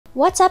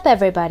What's up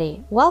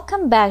everybody?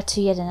 Welcome back to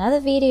yet another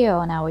video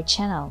on our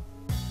channel.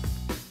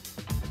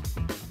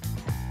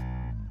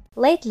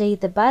 Lately,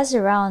 the buzz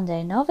around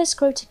a novice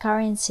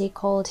cryptocurrency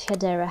called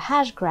HBAR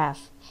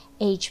Hashgraph,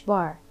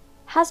 HBAR,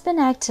 has been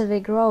actively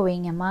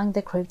growing among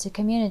the crypto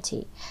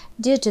community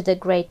due to the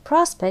great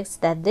prospects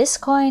that this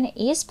coin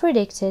is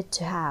predicted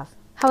to have.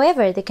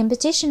 However, the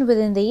competition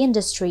within the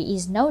industry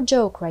is no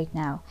joke right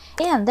now,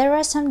 and there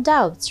are some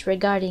doubts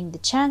regarding the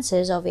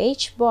chances of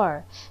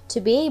HBAR to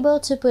be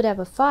able to put up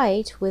a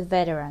fight with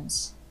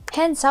veterans.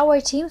 Hence, our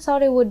team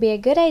thought it would be a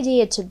good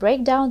idea to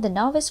break down the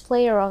novice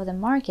player of the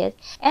market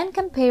and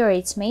compare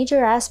its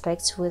major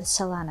aspects with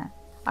Solana.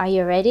 Are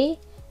you ready?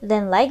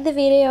 Then like the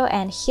video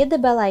and hit the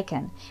bell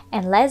icon,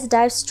 and let's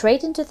dive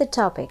straight into the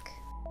topic.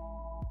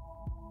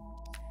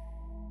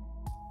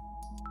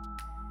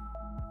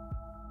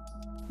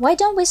 Why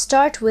don't we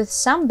start with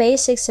some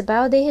basics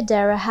about the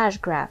HBAR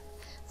Hashgraph,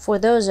 for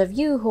those of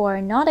you who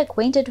are not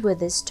acquainted with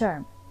this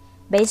term.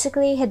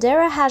 Basically,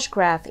 HBAR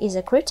Hashgraph is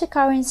a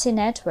cryptocurrency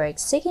network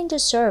seeking to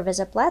serve as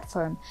a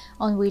platform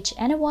on which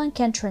anyone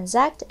can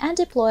transact and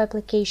deploy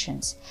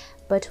applications,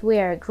 but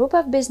where a group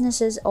of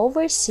businesses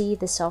oversee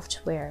the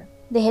software.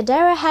 The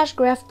HBAR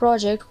Hashgraph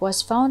project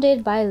was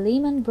founded by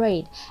Lyman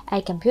Braid,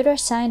 a computer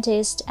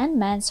scientist, and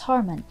Mance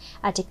Harmon,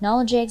 a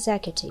technology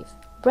executive.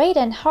 Braid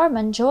and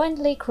Harmon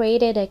jointly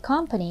created a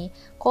company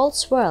called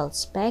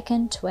Swirls back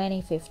in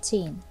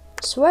 2015.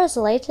 Swirls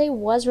lately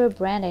was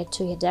rebranded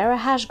to HBAR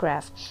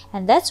Hashgraph,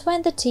 and that's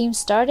when the team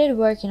started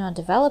working on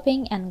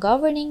developing and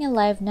governing a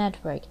live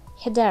network,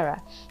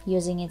 HBAR,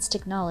 using its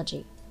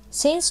technology.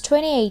 Since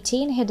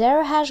 2018,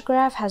 HBAR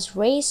Hashgraph has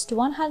raised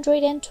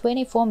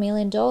 $124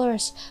 million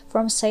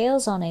from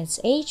sales on its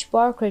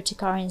HBAR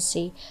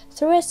cryptocurrency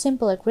through a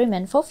simple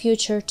agreement for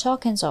future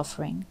tokens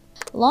offering.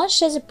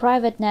 Launched as a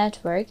private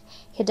network,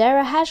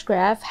 HBAR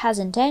Hashgraph has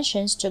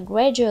intentions to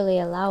gradually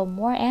allow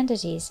more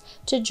entities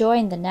to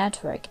join the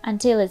network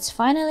until it's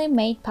finally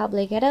made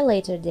public at a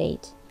later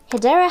date.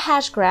 HBAR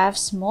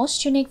Hashgraph's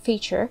most unique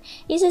feature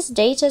is its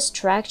data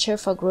structure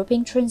for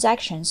grouping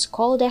transactions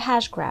called a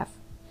Hashgraph,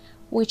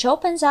 which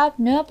opens up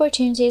new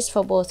opportunities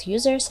for both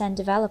users and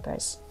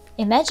developers.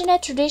 Imagine a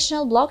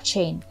traditional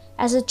blockchain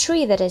as a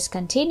tree that is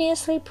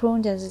continuously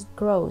pruned as it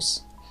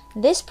grows.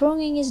 This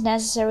pruning is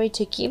necessary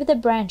to keep the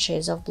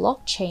branches of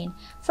blockchain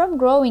from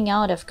growing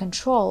out of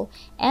control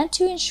and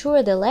to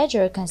ensure the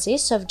ledger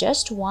consists of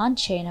just one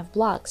chain of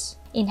blocks.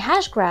 In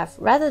Hashgraph,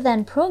 rather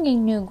than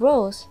pruning new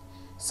growth,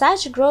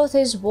 such growth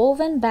is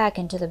woven back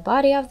into the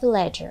body of the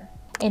ledger.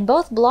 In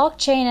both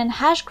blockchain and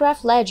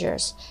Hashgraph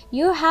ledgers,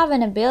 you have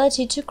an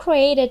ability to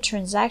create a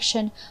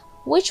transaction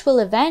which will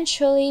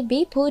eventually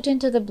be put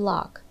into the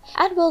block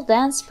and will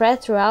then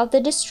spread throughout the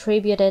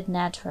distributed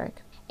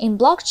network. In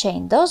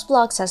blockchain, those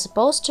blocks are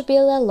supposed to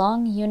build a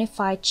long,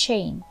 unified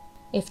chain.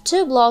 If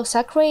two blocks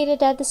are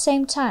created at the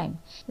same time,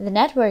 the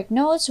network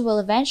nodes will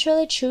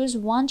eventually choose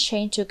one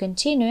chain to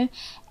continue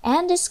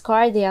and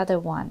discard the other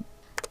one.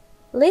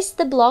 List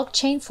the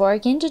blockchain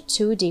fork into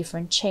two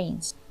different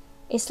chains.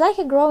 It's like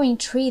a growing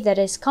tree that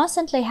is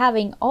constantly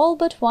having all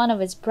but one of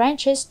its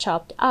branches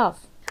chopped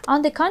off.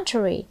 On the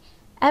contrary,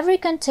 every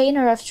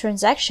container of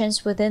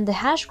transactions within the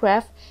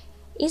Hashgraph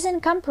is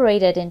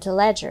incorporated into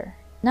ledger.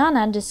 None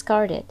are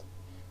discarded,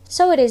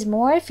 so it is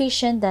more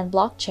efficient than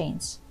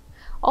blockchains.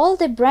 All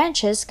the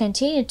branches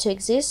continue to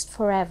exist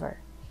forever,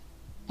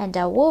 and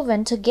are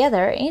woven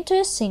together into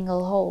a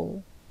single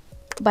whole.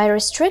 By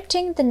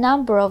restricting the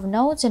number of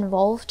nodes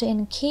involved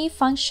in key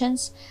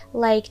functions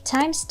like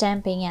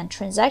timestamping and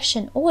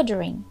transaction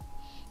ordering,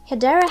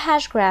 HBAR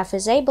Hashgraph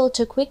is able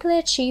to quickly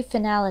achieve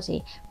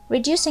finality,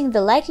 reducing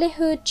the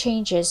likelihood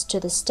changes to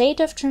the state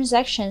of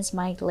transactions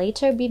might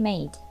later be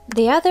made.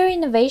 The other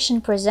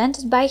innovation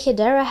presented by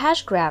HBAR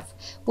Hashgraph,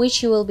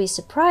 which you will be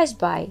surprised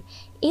by,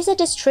 is a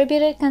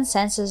distributed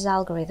consensus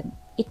algorithm.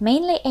 It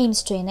mainly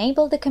aims to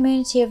enable the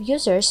community of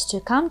users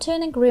to come to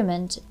an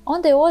agreement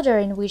on the order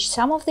in which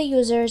some of the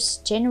users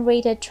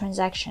generated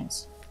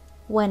transactions,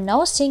 when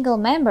no single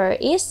member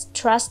is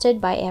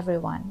trusted by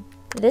everyone.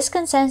 This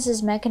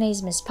consensus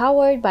mechanism is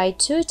powered by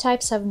two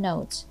types of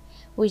nodes,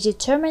 which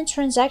determine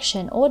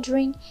transaction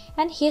ordering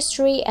and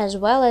history as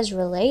well as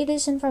relay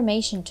this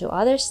information to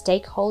other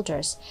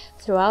stakeholders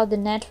throughout the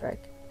network.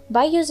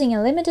 By using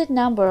a limited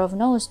number of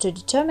nodes to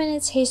determine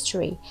its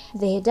history,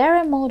 the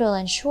HBAR model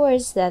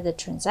ensures that the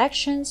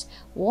transactions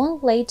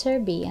won't later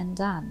be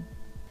undone.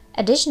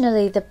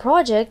 Additionally, the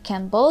project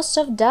can boast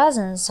of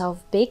dozens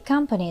of big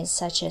companies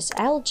such as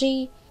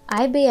LG,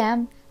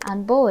 IBM,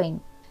 and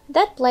Boeing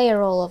that play a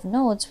role of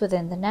nodes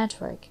within the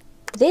network.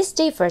 This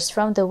differs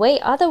from the way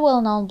other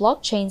well-known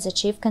blockchains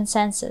achieve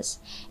consensus,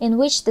 in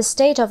which the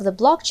state of the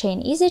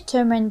blockchain is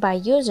determined by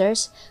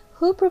users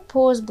who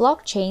propose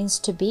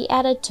blockchains to be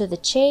added to the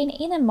chain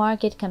in a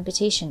market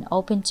competition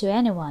open to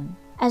anyone.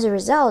 As a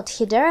result,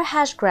 HBAR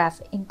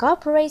Hashgraph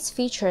incorporates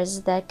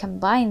features that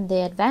combine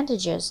the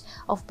advantages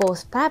of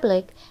both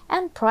public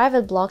and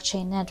private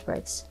blockchain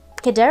networks.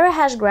 HBAR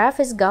Hashgraph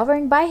is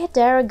governed by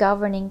HBAR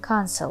Governing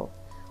Council,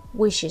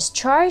 which is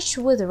charged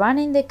with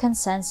running the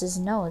consensus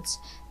nodes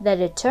that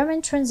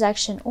determine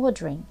transaction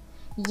ordering.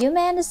 You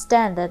may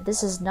understand that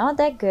this is not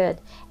that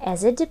good,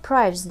 as it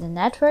deprives the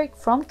network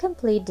from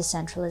complete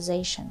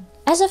decentralization.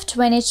 As of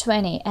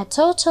 2020, a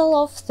total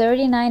of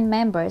 39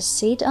 members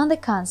sit on the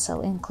Council,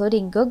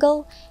 including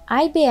Google,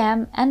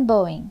 IBM, and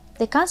Boeing.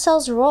 The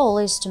Council's role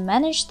is to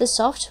manage the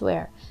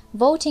software,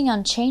 voting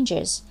on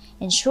changes,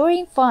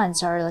 ensuring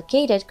funds are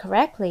allocated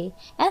correctly,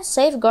 and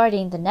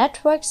safeguarding the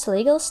network's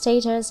legal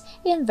status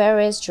in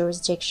various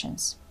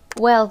jurisdictions.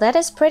 Well, that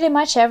is pretty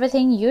much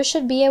everything you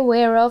should be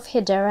aware of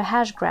Hedera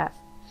Hashgraph.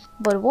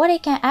 But what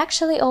it can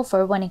actually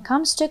offer when it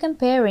comes to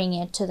comparing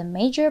it to the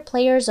major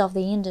players of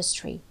the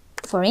industry.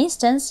 For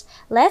instance,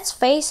 let's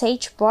face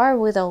HBAR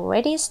with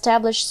already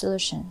established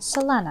solution,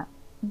 Solana.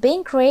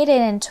 Being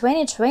created in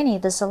 2020,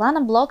 the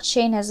Solana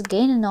blockchain has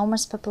gained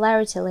enormous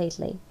popularity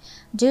lately,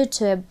 due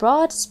to a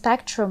broad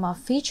spectrum of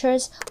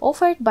features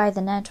offered by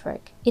the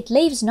network. It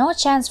leaves no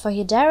chance for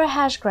Hedera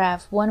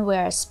Hashgraph when we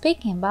are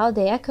speaking about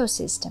the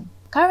ecosystem.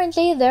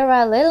 Currently, there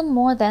are a little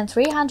more than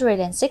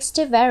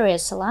 360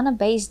 various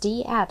Solana-based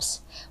DE apps,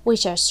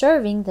 which are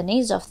serving the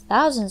needs of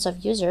thousands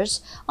of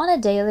users on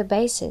a daily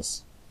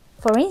basis.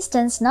 For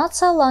instance, not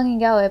so long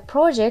ago, a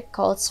project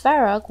called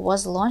Svarog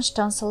was launched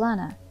on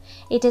Solana.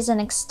 It is an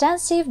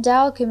extensive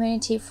DAO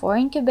community for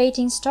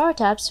incubating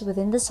startups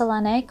within the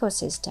Solana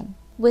ecosystem.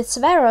 With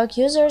Svarog,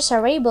 users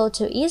are able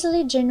to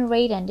easily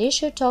generate and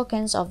issue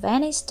tokens of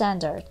any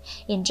standard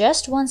in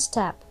just one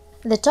step.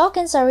 The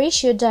tokens are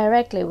issued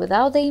directly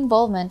without the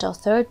involvement of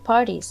third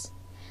parties.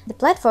 The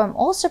platform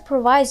also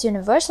provides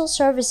universal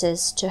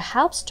services to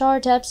help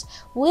startups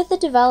with the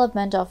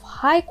development of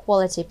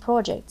high-quality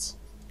projects.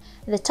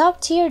 The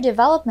top-tier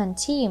development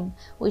team,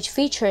 which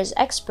features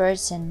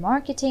experts in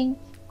marketing,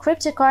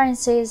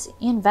 cryptocurrencies,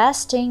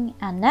 investing,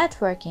 and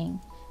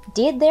networking,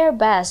 did their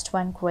best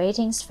when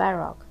creating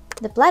Svarog.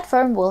 The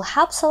platform will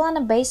help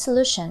Solana-based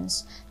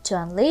solutions to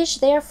unleash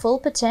their full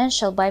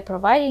potential by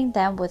providing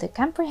them with a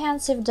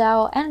comprehensive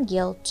DAO and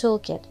guild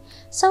toolkit,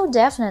 so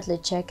definitely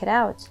check it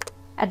out.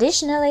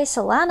 Additionally,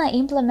 Solana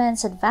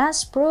implements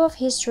advanced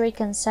proof-of-history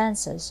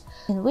consensus,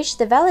 in which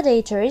the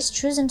validator is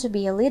chosen to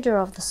be a leader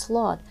of the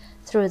slot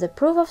through the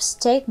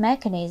proof-of-stake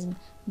mechanism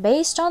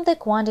based on the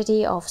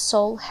quantity of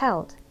SOL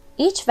held.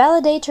 Each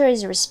validator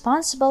is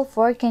responsible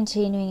for a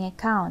continuing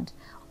account,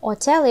 or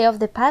tally of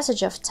the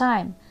passage of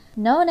time,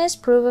 known as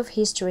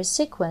proof-of-history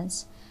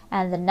sequence,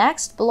 and the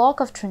next block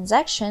of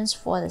transactions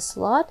for the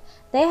slot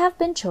they have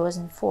been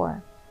chosen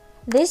for.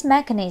 This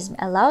mechanism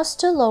allows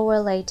to lower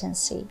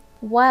latency,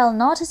 while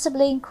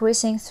noticeably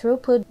increasing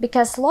throughput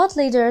because slot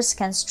leaders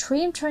can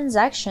stream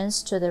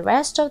transactions to the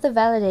rest of the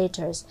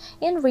validators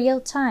in real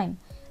time,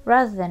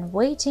 rather than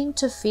waiting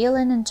to fill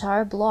an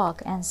entire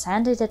block and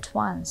send it at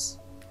once.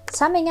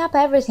 Summing up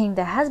everything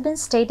that has been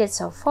stated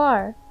so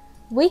far,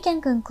 we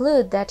can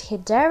conclude that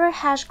Hedera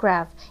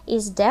Hashgraph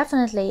is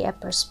definitely a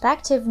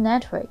prospective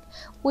network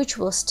which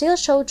will still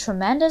show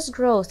tremendous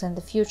growth in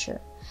the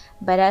future.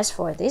 But as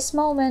for this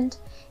moment,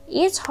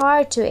 it's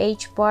hard to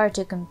HBAR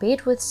to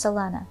compete with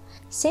Solana,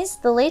 since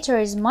the latter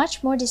is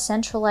much more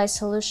decentralized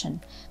solution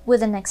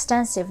with an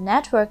extensive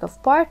network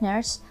of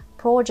partners,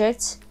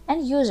 projects,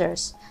 and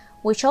users,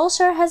 which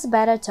also has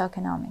better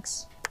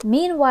tokenomics.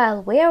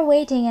 Meanwhile, we are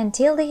waiting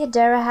until the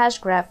Hedera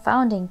Hashgraph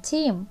founding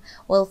team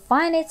will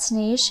find its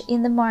niche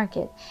in the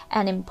market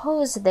and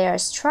impose their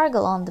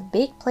struggle on the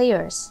big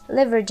players,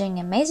 leveraging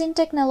amazing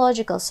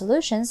technological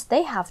solutions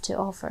they have to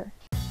offer.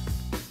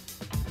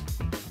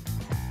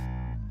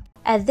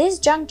 At this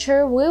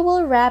juncture, we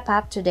will wrap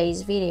up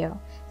today's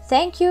video.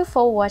 Thank you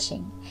for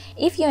watching.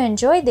 If you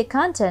enjoyed the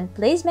content,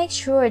 please make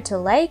sure to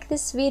like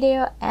this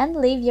video and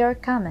leave your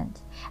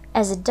comment,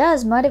 as it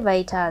does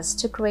motivate us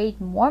to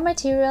create more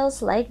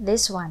materials like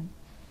this one.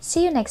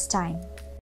 See you next time!